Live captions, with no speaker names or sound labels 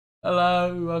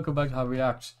Hello, welcome back to How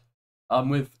React. I'm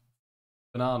with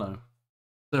Banano.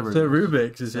 Sir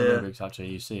Rubik's is here. Rubik's, actually,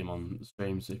 you see him on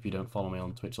streams if you don't follow me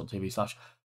on twitch.tv/.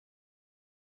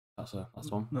 That's the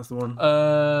one. That's the one.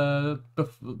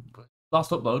 Last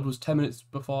upload was 10 minutes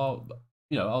before,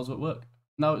 I was at work.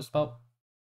 Now it's about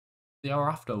the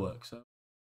hour after work, so.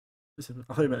 I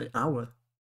thought you meant an hour.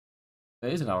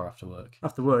 It is an hour after work.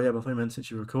 After work, yeah, but I thought you meant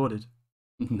since you recorded.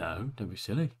 No, don't be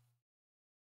silly.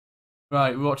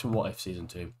 Right, we're watching What If Season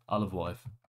 2. I love What If.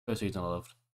 First season I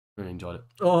loved. Really enjoyed it.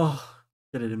 Oh,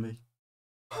 get it in me.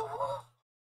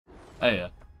 Hey, yeah.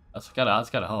 That's kind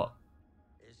of hot.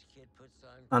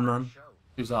 Ant-Man.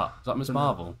 Who's that? Is that Miss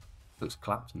Marvel? Looks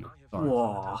clapped in it. Sorry.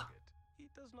 Whoa.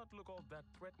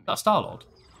 That's Star-Lord? Is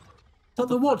that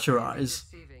the Watcher eyes?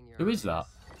 Who is that?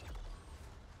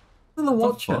 The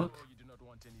Watcher. Fuck?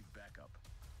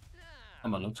 That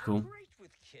man looks cool.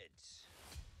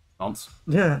 Nonce.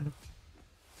 Yeah.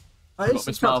 Got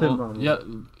Miss Marvel. Yeah.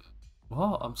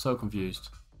 What? I'm so confused.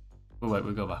 Oh, wait,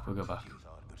 we'll go back.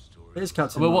 It is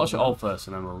Captain We'll Marvel. watch it all first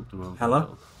and then we'll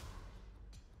Hello?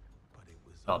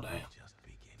 Oh, damn.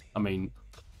 I mean,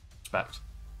 respect.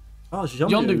 Oh, she's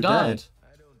Yondu died.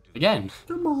 Again.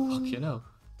 Come on. Fuck you know.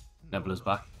 Nebula's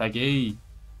back. Peggy.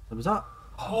 What was that?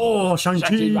 Oh,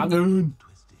 Shang-Chi. Dragon.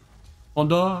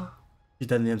 Wanda. He's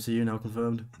dead in the MCU now,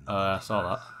 confirmed. I saw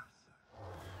that.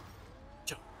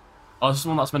 Oh, this is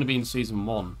one that's meant to be in season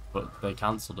 1, but they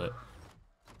cancelled it.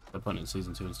 They're putting it in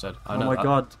season 2 instead. I know my that.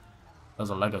 god.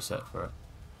 There's a Lego set for it.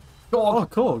 Oh,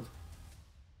 Korg.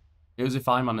 It was if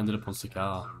Iron Man ended up on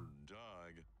Sakaar.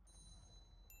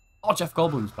 Oh, Jeff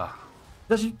Goldblum's back.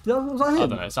 Was that him? I don't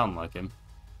know, it sounded like him.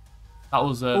 That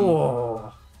was,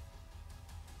 Oh.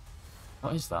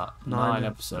 what is that? 9 9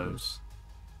 episodes.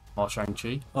 More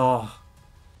Shang-Chi. Oh.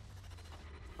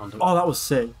 Oh, that was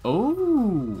sick.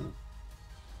 Ooh.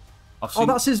 Oh,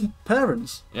 that's his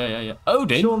parents. Yeah.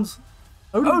 Odin? Sean's...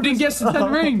 Odin gets the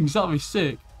 10 rings! That'd be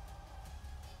sick.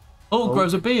 Hulk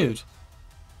grows a beard.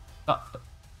 Is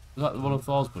that one of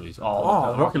Thor's buddies?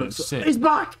 Oh, Rocket looks sick. He's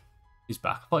back! He's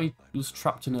back. I thought he was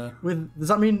trapped in a... Does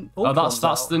that mean... Oh,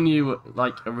 that's the new,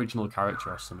 original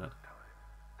character or something.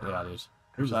 They added.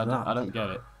 Who's that? I don't get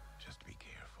it. Just be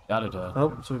careful. They added her.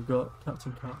 Oh, so we've got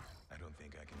Captain Cat. I don't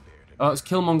think I can bear to Oh, it's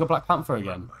Killmonger Black Panther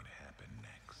again. what might happen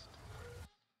next.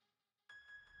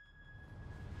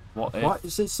 What if? What?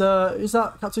 Is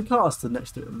that Captain Carter stood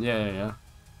next to him? Yeah.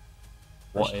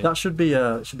 What if? That should be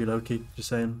Loki, just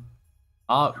saying.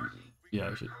 Yeah,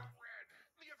 it should.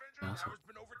 Yeah, On Christmas?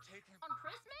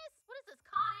 What is this,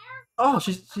 Con Air? Oh,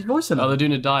 she's voicing oh, it. they're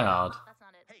doing a Die Hard. That's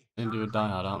not it. They're going to do a Die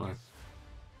Hard, aren't they?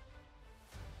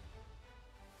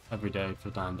 Every day for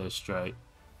 9 days straight.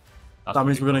 That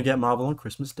means we're going to get Marvel on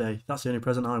Christmas Day. That's the only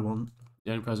present I want.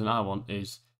 The only present I want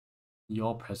is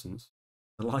your presents.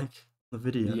 I like the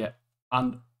video. Yeah.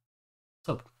 And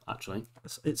sub, actually.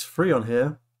 It's free on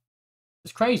here.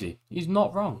 It's crazy. He's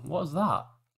not wrong. What is that?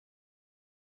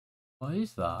 What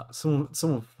is that?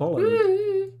 Someone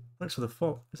followed. Thanks for the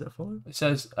follow. Is it a follow? It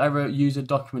says error, user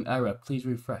document error. Please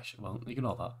refresh. Well,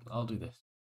 ignore that. I'll do this.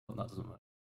 But that doesn't work.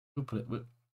 We'll put it.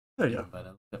 There you go.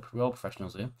 We're all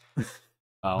professionals here.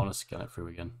 I want to scan it through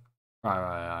again.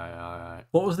 Right.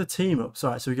 What was the team up?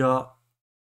 Sorry, so we got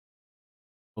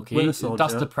Okay, Winter Soldier.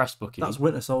 that's the press booking. That's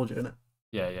Winter Soldier, isn't it?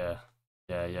 Yeah.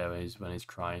 When he's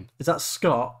crying. Is that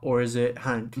Scott or is it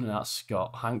Hank? No, that's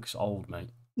Scott. Hank's old, mate.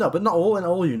 No, but not all in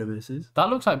all universes. That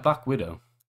looks like Black Widow.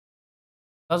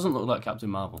 Doesn't look like Captain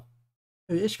Marvel.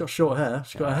 She's got short hair.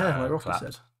 She's got her hair like Rocky clapped.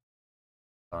 said.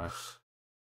 Sorry.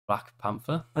 Black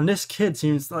Panther. And this kid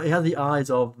seems like he had the eyes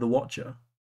of the Watcher.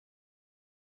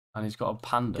 And he's got a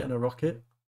panda. Getting a rocket.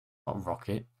 Not a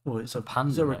rocket. Oh, it's a panda.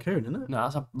 It's a mate. raccoon, isn't it? No,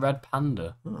 that's a red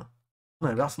panda. Oh.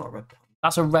 No, that's not a red panda.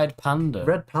 That's a red panda.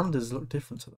 Red pandas look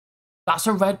different to them. That's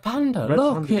a red panda. Red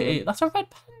Look panda, at yeah. it. That's a red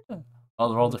panda. Oh,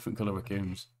 they're all different colour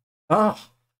raccoons. Oh.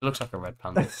 It looks like a red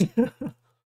panda.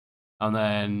 And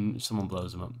then someone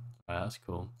blows them up. Right, that's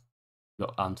cool.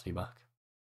 Got Anthony back.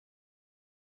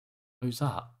 Who's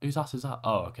that? Whose ass is that?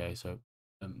 Oh, okay. So,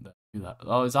 who's that?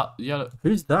 Oh, is that yellow?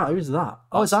 Who's that?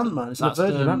 Oh, it's That's Ant-Man. It's the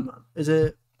version of Ant-Man. Is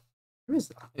it? Who is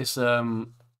that? It's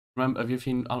Remember? Have you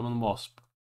seen Ant-Man and the Wasp?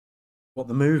 What,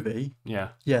 the movie? Yeah.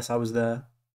 Yes, I was there.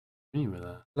 You were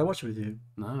there. Did I watch it with you?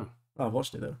 No. Oh, I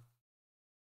watched it though.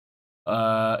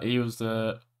 He was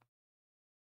the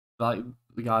guy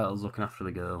that was looking after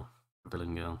the girl, the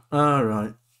villain girl. Oh,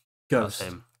 right. Ghost.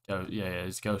 That's him. Yeah.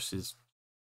 His ghost is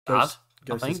Ghost, dad.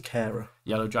 Ghost I is think. carer.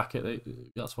 Yellow jacket.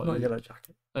 That's what. Not Yellow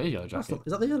Jacket. That is Yellow jacket.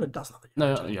 Is that the yellow? That's not the No,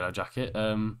 yellow not jacket.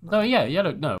 Yellow jacket. No, yeah,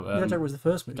 yellow. No. Yellow Jacket was the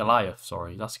first movie. Goliath.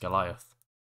 Sorry, that's Goliath.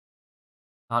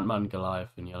 Ant-Man,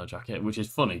 Goliath, and Yellow Jacket, which is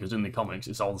funny because in the comics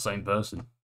it's all the same person,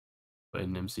 but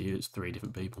in MCU it's 3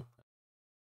 different people.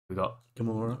 We got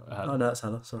Gamora. Oh no, that's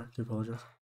Hela. Sorry, do apologise.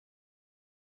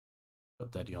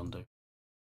 Got Dead Yondu.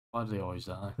 Why do they always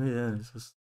die? Yeah, it's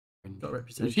just got a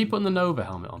reputation. Is she putting the Nova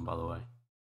helmet on, by the way?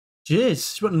 She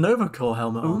is. She put a Nova Corps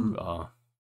helmet on. Oh.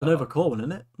 The Nova Corps one,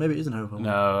 isn't it? Maybe it is a Nova one.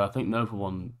 No, I think Nova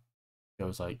one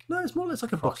goes like... No, it's more. It's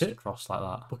like a bucket. Cross like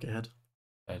that. Bucket head.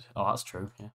 Head. Oh, that's true.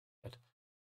 Yeah. Head.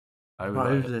 Oh, Right,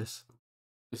 who's this?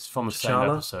 This is from the same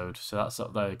T'Challa? episode. So that's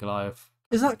up there. Goliath.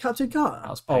 Is that Captain Carter?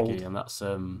 That's Peggy, Old. and that's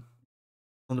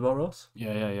Thunderbolt Ross?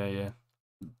 yeah.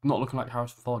 Not looking like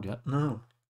Harrison Ford yet. No.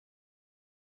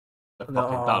 That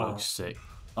No. looks sick.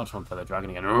 I just want to play the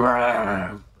dragon again.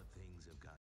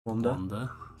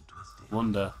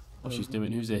 Wonder. What she's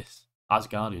doing? Who's this?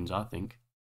 Asgardians, I think.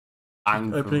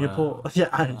 Aang Opening from, a portal. Yeah,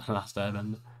 Aang. Last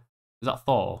Airbender. Is that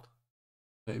Thor?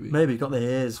 Maybe got the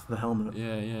ears for the helmet.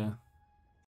 Yeah.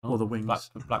 Or the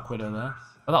wings. Black Widow there.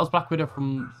 Oh, that was Black Widow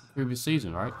from previous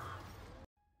season, right?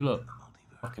 Look.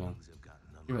 Fucking hell.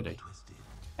 You ready?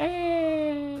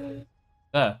 Hey.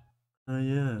 There. Oh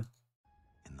yeah.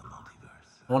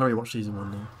 I want to rewatch season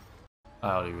 1 now.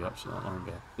 I already watched it not long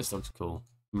ago. This looks cool.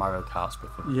 Mario Kart's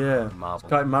before. Yeah. Marvel.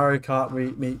 It's like Mario Kart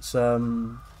meets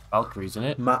Valkyrie's in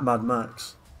it. Mad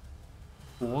Max.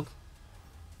 Porg.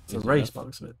 It's a race by the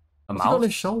looks of it. A What's he got on mouse.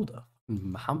 his shoulder?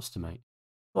 Hamster, mate.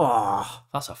 Oh,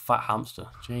 That's a fat hamster.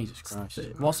 Jesus Christ.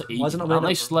 sick. What's it Why is it eating? not Aren't made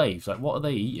they up? slaves? Like, what are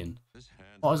they eating?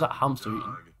 What is that hamster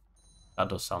eating? That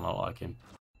does sound a lot like him.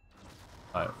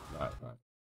 Right.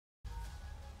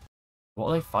 What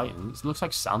are they fighting? It looks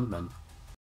like Sandmen.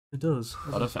 it does.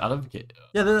 I don't think it.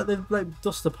 Yeah, they've like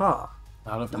dust apart.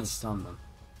 I don't think it's Sandmen.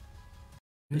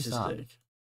 This Who's is that? sick.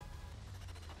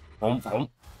 Bump.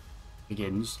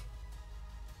 Begins.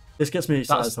 This gets me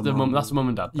excited. That's for the Marvel. That's the mum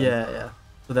and dad. Thing. Yeah.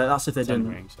 So that's if they Ten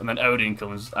didn't. rings, and then Odin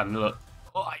comes and look.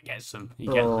 Oh, he gets them. He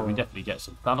gets them. He definitely gets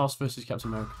them. Thanos versus Captain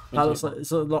America. That looks like,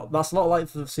 it's a lot. That's a lot like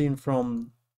the scene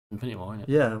from. Infinity War, isn't it?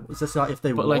 Yeah, it's just like if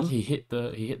they But won. like he hit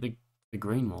the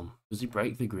green one. Does he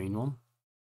break the green one?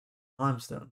 Time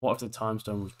Stone. What if the time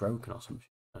stone was broken or something?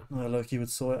 Oh, Loki would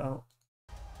sort it out.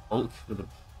 Hulk with a.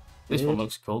 This one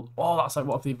looks cool. Oh, that's like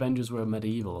what if the Avengers were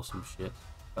medieval or some shit?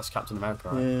 That's Captain America,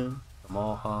 right? Yeah. The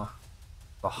Moha,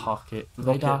 the Rocket.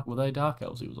 Rocket. Were they Dark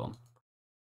Elves he was on?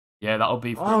 Yeah, that'll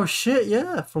be. Oh shit!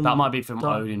 Yeah, from That might be from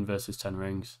Dark- Odin versus Ten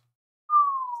Rings.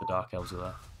 The Dark Elves are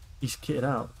there. He's kitted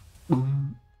out.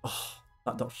 Oh,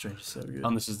 that Doctor Strange is so good.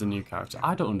 And this is the new character.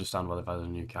 I don't understand why they've added a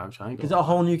new character. I ain't got Is that a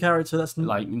whole new character? That's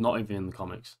like not even in the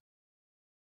comics.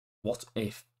 What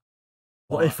if?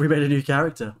 what if we made a new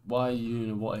character? Why are you in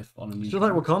a what if on a new? Just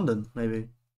like character? Wakandan, maybe.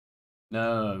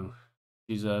 No,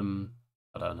 she's I don't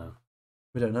know.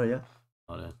 We don't know yet.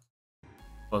 I don't know.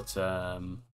 But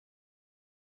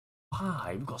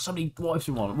why? We've got so many what ifs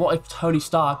we want. What if Tony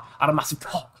Stark had a massive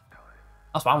cock?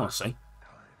 That's what I want to see.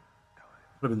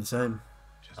 Would have been the same.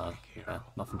 Yeah,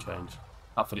 nothing changed.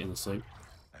 I'll put it in the suit.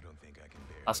 I don't think I can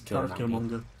bear That's That was Killmonger.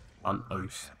 Killmonger. And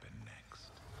Oath. happen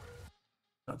next.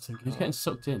 That's in He's getting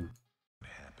sucked in.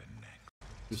 Happen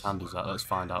next. Whose hand is that? Let's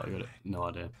find out. No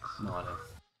idea.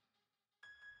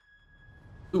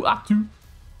 Ooh, Atu.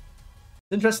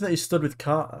 Interesting that he stood with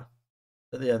Carter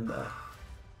at the end there.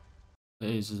 It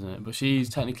is, isn't it? But she's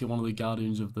technically one of the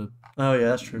guardians of the Oh yeah,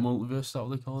 that's true. multiverse. Is that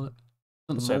what they call it?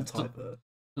 The Doesn't say, multiverse.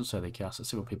 doesn't say they cast. Let's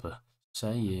see what people are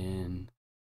saying.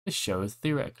 This show is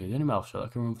theoretically the only Marvel show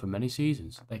that can run for many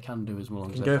seasons. They can do as long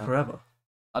as Can they go can. forever.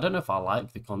 I don't know if I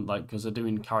like the because they're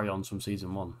doing carry-ons from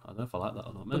season 1. I don't know if I like that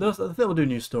or not. But Maybe. I think they'll do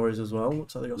new stories as well.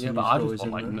 Looks like they got some Yeah, new but I stories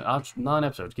just want in like there. 9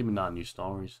 episodes. Give me 9 new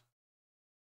stories.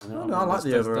 You know, No, I like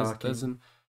the overarching there's an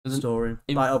story.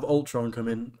 in- Like of Ultron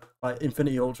coming. Like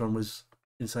Infinity Ultron was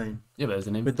insane. yeah, but there's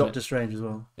an With infinite, Doctor Strange as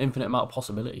well. infinite amount of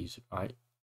possibilities, right?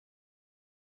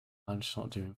 I'm just not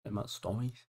doing infinite amount of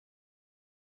stories.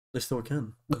 They still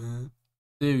can.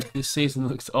 Dude, this season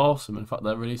looks awesome. In fact,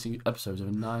 they're releasing episodes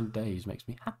every 9 days. Makes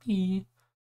me happy.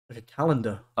 Like a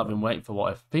calendar. I've been waiting for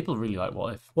What If. People really like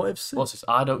What If. What if six? What's this?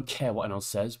 I don't care what anyone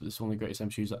says, but it's one of the greatest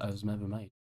MCUs that has ever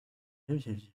made.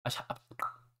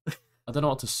 I don't know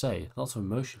what to say. Lots of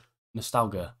emotion,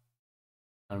 nostalgia,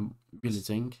 and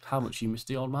realizing how much you missed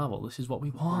the old Marvel. This is what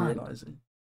we want. Realizing.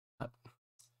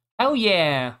 Hell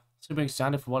yeah! Super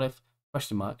excited for What If?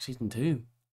 Question mark season 2.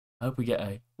 I hope we get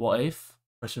a What If.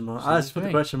 Question mark. Season I just put the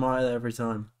three. question mark there every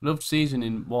time. Loved season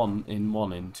in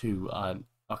 2, and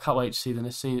I can't wait to see the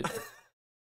next season.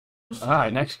 All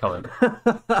right, next comment.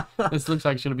 This looks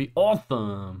like it's going to be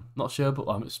awesome. Not sure, but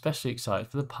I'm especially excited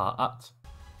for the part at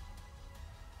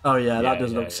Oh yeah, Yeah, that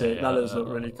does yeah, look yeah, sick. yeah. That does look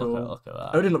really cool. Look at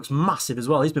that. Odin looks massive as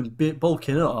well. He's been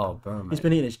bulking up. Oh, bro, mate. He's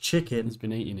been eating his chicken. He's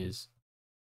been eating his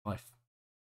wife.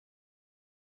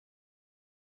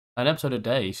 An episode a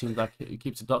day seems like it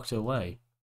keeps the doctor away.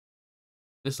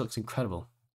 This looks incredible.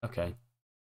 Okay.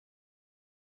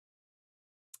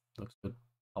 Looks good.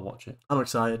 I'll watch it. I'm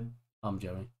excited. I'm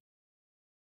Joey.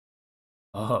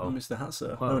 Oh. Mr.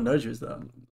 Hatser. Well, No one knows you as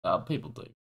that. People do.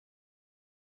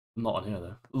 Not on here,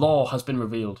 though. Law has been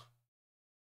revealed.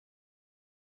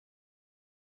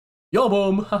 Yo,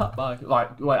 boom! Bye.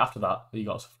 Like, wait, after that, you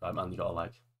gotta subscribe and you gotta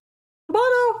like.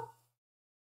 Bye now!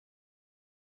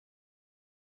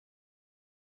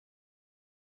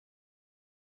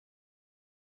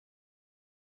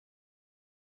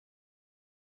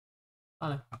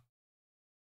 I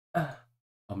know.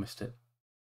 I missed it.